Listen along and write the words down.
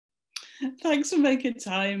Thanks for making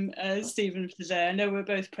time, Stephen, for today. I know we're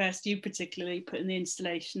both pressed, you particularly putting the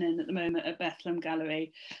installation in at the moment at Bethlem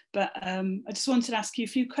Gallery. But I just wanted to ask you a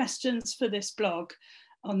few questions for this blog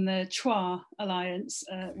on the Trois Alliance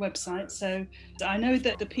website. So I know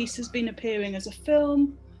that the piece has been appearing as a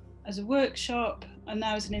film, as a workshop, and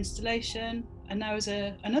now as an installation, and now as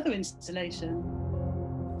another installation.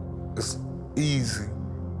 It's easy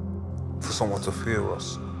for someone to feel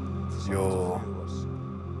us.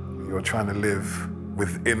 You're trying to live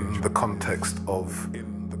within the context of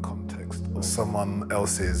someone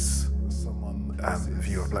else's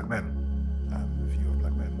view of black men.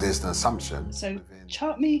 There's an assumption. So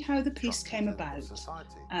chart me how the piece came about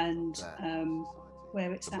and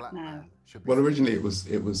where it's at now. Well, originally it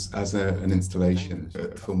was as an installation.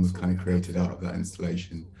 A film was kind of created out of that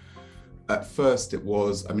installation. At first it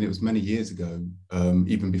was many years ago,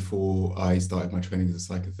 even before I started my training as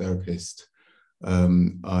a psychotherapist.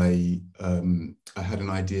 I had an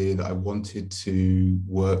idea that I wanted to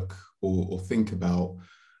work or think about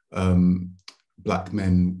black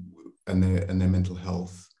men and their mental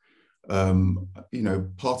health.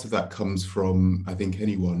 Part of that comes from, I think,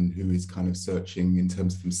 anyone who is kind of searching in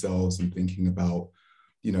terms of themselves and thinking about,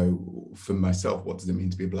 for myself, what does it mean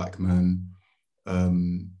to be a black man,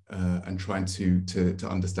 and trying to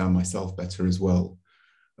understand myself better as well.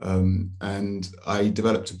 And I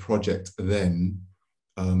developed a project then,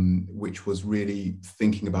 which was really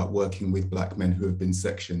thinking about working with black men who have been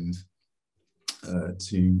sectioned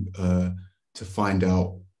to find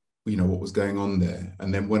out, what was going on there.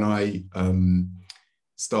 And then when I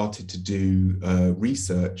started to do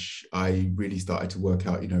research, I really started to work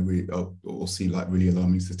out, or see like really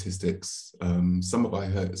alarming statistics, some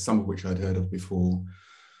of which I'd heard of before.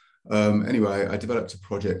 Anyway, I developed a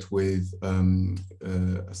project with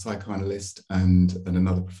a psychoanalyst and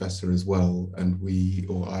another professor as well, and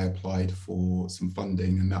I applied for some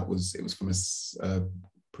funding, and it was from a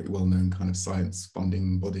pretty well-known kind of science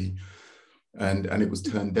funding body, and it was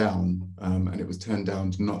turned down. And it was turned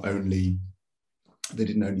down to not only, they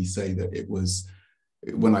didn't only say that it was,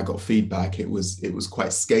 when I got feedback, it was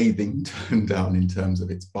quite scathing turned down in terms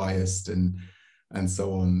of it's biased and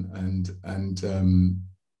so on, and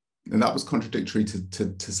that was contradictory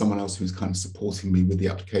to someone else who was kind of supporting me with the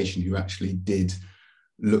application, who actually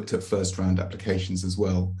looked at first round applications as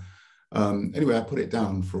well. Anyway, I put it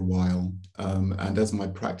down for a while. And as my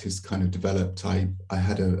practice kind of developed, I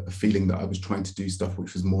had a feeling that I was trying to do stuff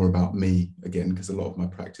which was more about me again, because a lot of my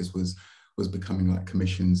practice was becoming like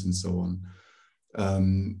commissions and so on.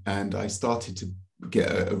 And I started to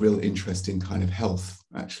get a real interest in kind of health,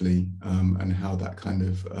 actually, and how that kind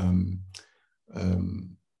of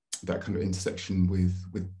intersection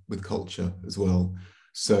with culture as well.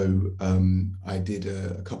 So I did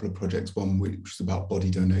a couple of projects, one which was about body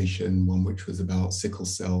donation, one which was about sickle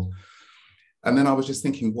cell. And then I was just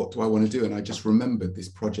thinking, what do I want to do? And I just remembered this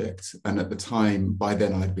project. And at the time, by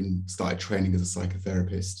then I'd started training as a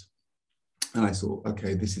psychotherapist. And I thought,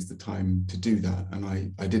 okay, this is the time to do that. And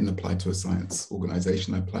I didn't apply to a science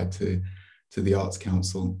organization. I applied to the Arts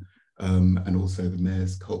Council, and also the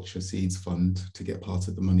Mayor's Culture Seeds Fund to get part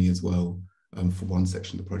of the money as well, for one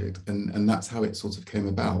section of the project. And that's how it sort of came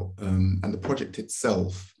about. And the project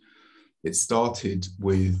itself, it started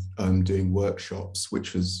with doing workshops,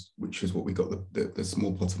 which was what we got the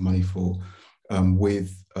small pot of money for,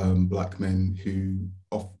 with black men who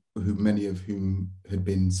many of whom had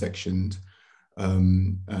been sectioned,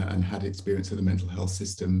 and had experience of the mental health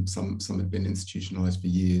system. Some had been institutionalized for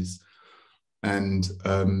years. And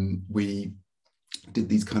we did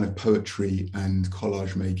these kind of poetry and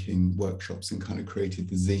collage making workshops and kind of created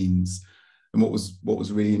the zines. And what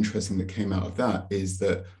was really interesting that came out of that is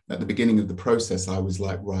that at the beginning of the process, I was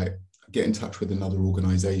like, right, get in touch with another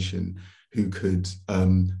organization who could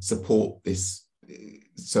support this,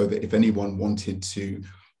 so that if anyone wanted to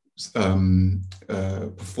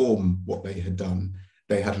perform what they had done,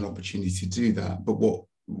 they had an opportunity to do that. But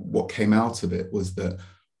what came out of it was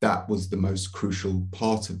that was the most crucial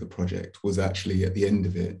part of the project, was actually at the end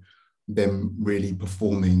of it, them really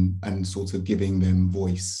performing and sort of giving them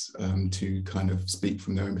voice, to kind of speak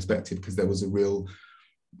from their own perspective, because there was a real,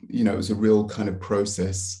 it was a real kind of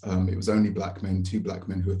process. It was only black men, 2 black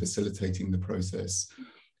men who were facilitating the process,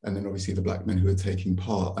 and then obviously the black men who were taking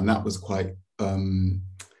part. And that was quite,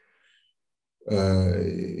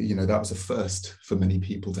 that was a first for many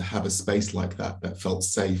people, to have a space like that felt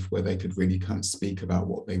safe, where they could really kind of speak about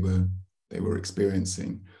what they were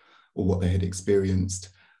experiencing or what they had experienced.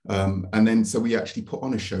 And then so we actually put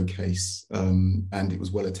on a showcase, and it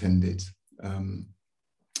was well attended.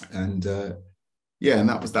 And yeah, and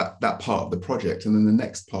that was that part of the project. And then the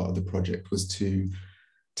next part of the project was to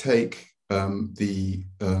take the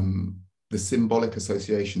symbolic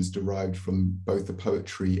associations derived from both the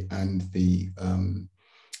poetry and the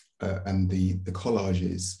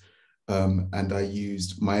collages. And I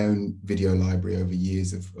used my own video library over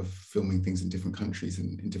years of filming things in different countries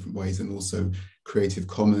and in different ways, and also Creative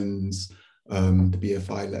Commons. The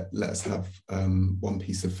BFI let us have one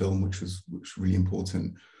piece of film, which was really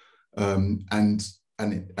important, and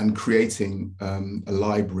creating a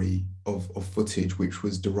library of footage which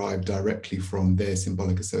was derived directly from their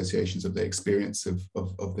symbolic associations of their experience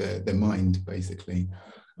of their mind, basically,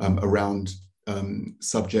 around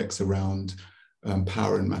subjects around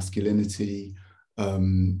power and masculinity,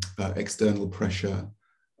 external pressure,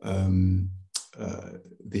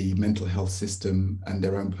 the mental health system, and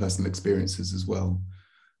their own personal experiences as well.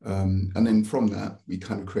 And then from that, we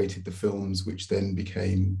kind of created the films, which then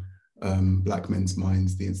became Black Men's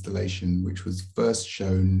Minds, the installation, which was first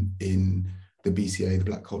shown in the BCA, the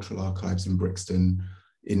Black Cultural Archives in Brixton,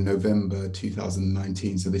 in November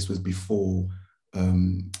 2019. So this was before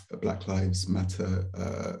Black Lives Matter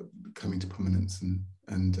coming to prominence,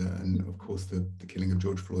 and of course the killing of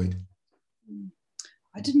George Floyd.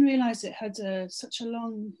 I didn't realise it had such a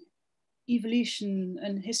long evolution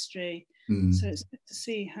and history. So it's good to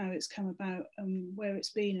see how it's come about and where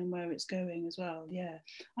it's been and where it's going as well. Yeah,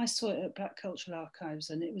 I saw it at Black Cultural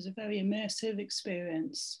Archives, and it was a very immersive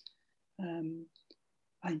experience.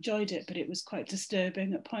 I enjoyed it, but it was quite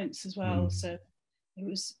disturbing at points as well. So it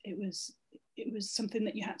was something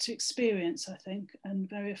that you had to experience, I think, and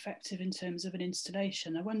very effective in terms of an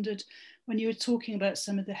installation. I wondered, when you were talking about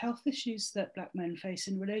some of the health issues that Black men face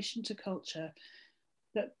in relation to culture,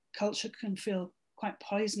 that culture can feel quite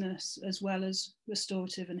poisonous as well as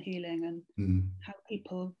restorative and healing, and how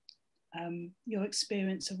people, your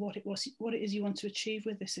experience of what it is you want to achieve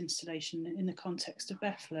with this installation in the context of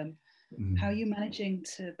Bethlem, how are you managing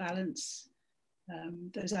to balance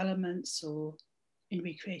those elements, or in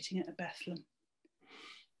recreating it at Bethlem?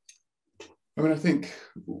 I mean, I think,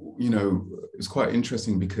 you know, it's quite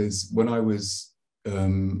interesting because when I was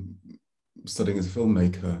studying as a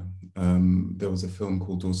filmmaker, there was a film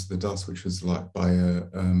called Daughters of the Dust, which was like by a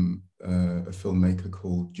filmmaker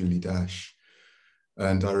called Julie Dash.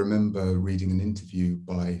 And I remember reading an interview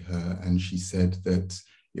by her, and she said that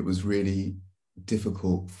it was really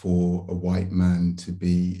difficult for a white man to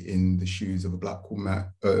be in the shoes of a black woman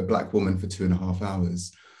for 2.5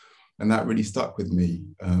 hours. And that really stuck with me.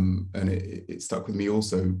 And it stuck with me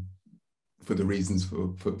also for the reasons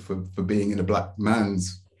for being in a black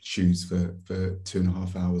man's shoes for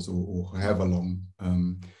 2.5 hours or however long.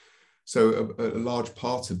 So a large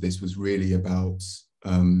part of this was really about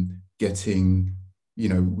getting, you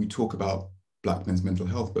know, we talk about Black men's mental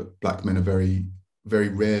health, but Black men are very, very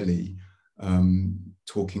rarely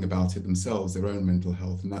talking about it themselves, their own mental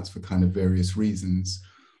health, and that's for kind of various reasons.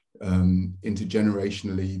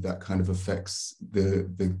 Intergenerationally, that kind of affects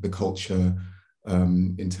the culture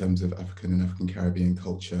in terms of African and African Caribbean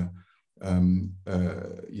culture.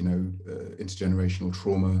 You know, intergenerational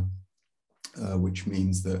trauma, which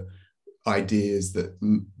means that ideas that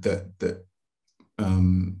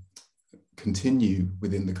continue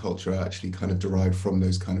within the culture are actually kind of derived from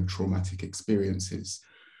those kind of traumatic experiences.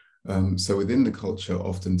 So within the culture,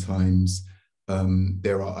 oftentimes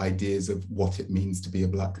there are ideas of what it means to be a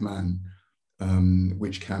Black man,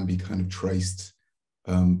 which can be kind of traced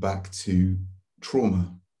back to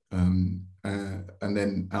trauma. And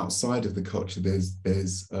then outside of the culture, there's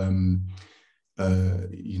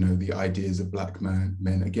you know, the ideas of Black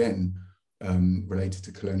men again, related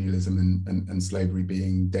to colonialism and slavery,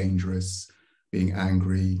 being dangerous, being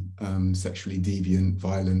angry, sexually deviant,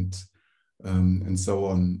 violent, and so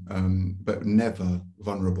on, but never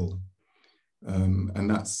vulnerable. And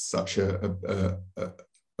that's such a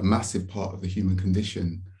massive part of the human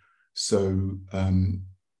condition. So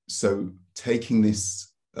taking this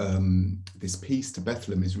this piece to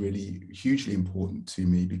Bethlem is really hugely important to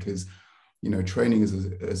me, because, you know, training as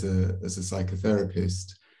a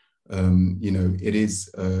psychotherapist, you know, it is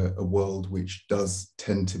a world which does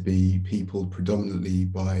tend to be peopled predominantly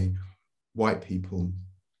by white people,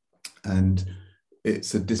 and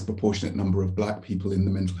it's a disproportionate number of Black people in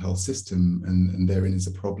the mental health system, and therein is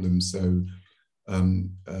a problem. So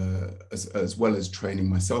as well as training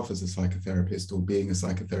myself as a psychotherapist, or being a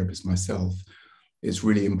psychotherapist myself, it's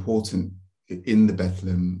really important in the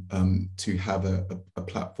Bethlem to have a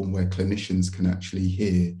platform where clinicians can actually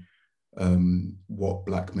hear what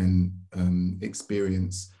Black men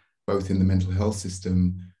experience, both in the mental health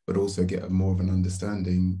system, but also get more of an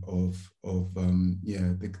understanding of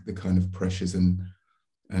yeah, the kind of pressures and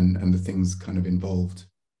the things kind of involved.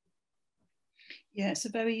 Yeah, it's a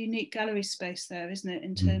very unique gallery space there, isn't it,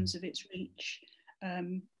 in terms of its reach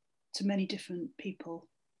to many different people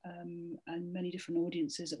and many different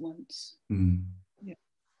audiences at once.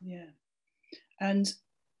 Yeah. And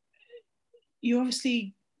you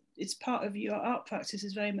obviously, it's part of your art practice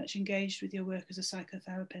is very much engaged with your work as a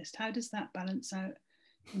psychotherapist. How does that balance out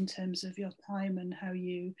in terms of your time and how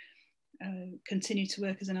you continue to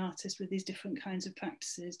work as an artist with these different kinds of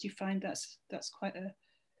practices? Do you find that's quite a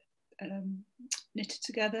knitted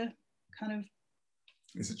together kind of?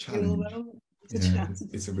 It's a challenge.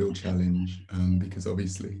 It's a real challenge because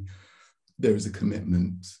obviously there is a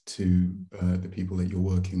commitment to the people that you're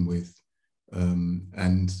working with,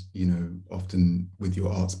 and you know, often with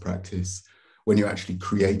your arts practice, when you're actually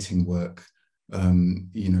creating work,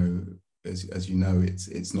 you know, as you know,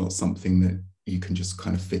 it's not something that you can just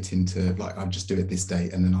kind of fit into, like, I'll just do it this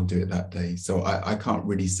day and then I'll do it that day. So I can't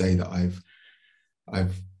really say that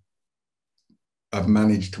I've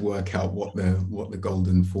managed to work out what the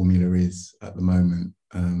golden formula is at the moment,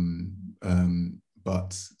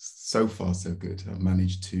 but so far so good. I've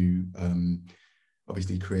managed to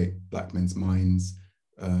obviously create Black Men's Minds,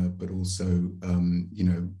 but also you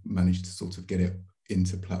know, managed to sort of get it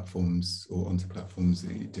into platforms or onto platforms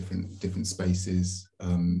in different spaces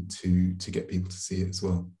to get people to see it as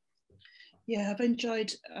well. Yeah, I've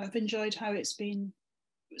enjoyed how it's been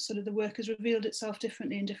sort of, the work has revealed itself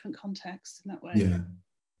differently in different contexts in that way. Yeah.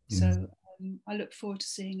 So I look forward to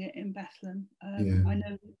seeing it in Bethlem.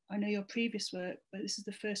 I know your previous work, but this is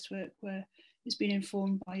the first work where it's been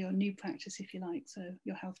informed by your new practice, if you like, so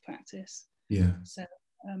your health practice. Yeah. So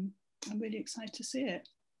I'm really excited to see it.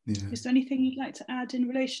 Yeah. Is there anything you'd like to add in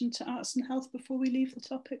relation to arts and health before we leave the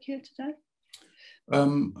topic here today? I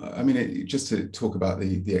mean, just to talk about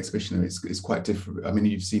the exhibition, it's quite different. I mean,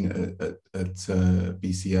 you've seen it at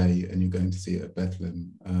BCA and you're going to see it at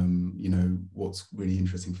Bethlem. You know, what's really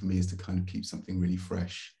interesting for me is to kind of keep something really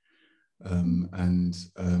fresh.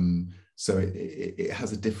 So it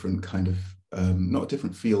has a different kind of, not a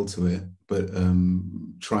different feel to it, but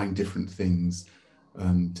trying different things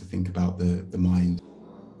to think about the mind.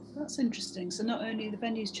 That's interesting. So not only the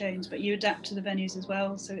venues change, but you adapt to the venues as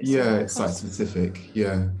well. So it's it's site specific.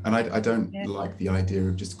 Yeah, and I don't like the idea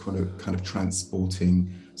of just kind of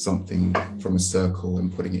transporting something from a circle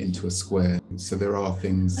and putting it into a square. So there are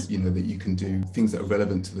things, you know, that you can do, things that are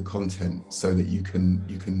relevant to the content, so that you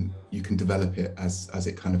can develop it as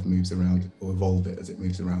it kind of moves around, or evolve it as it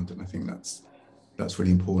moves around. And I think that's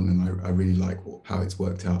really important, and I really like how it's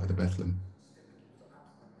worked out at the Bethlem.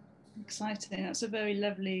 Exciting. That's a very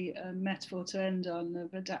lovely metaphor to end on,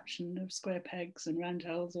 of adaptation of square pegs and round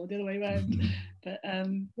holes, or the other way around. But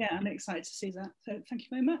yeah, I'm excited to see that. So thank you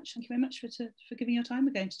very much. Thank you very much for giving your time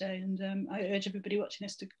again today. And I urge everybody watching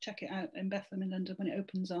this to check it out in Bethlem in London when it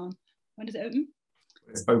opens on. When does it open?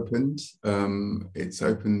 It's opened.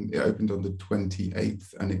 It opened on the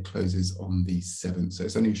 28th and it closes on the 7th. So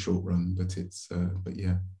it's only a short run, but but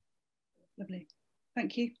yeah. Lovely.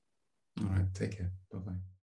 Thank you. All right. Take care. Bye-bye.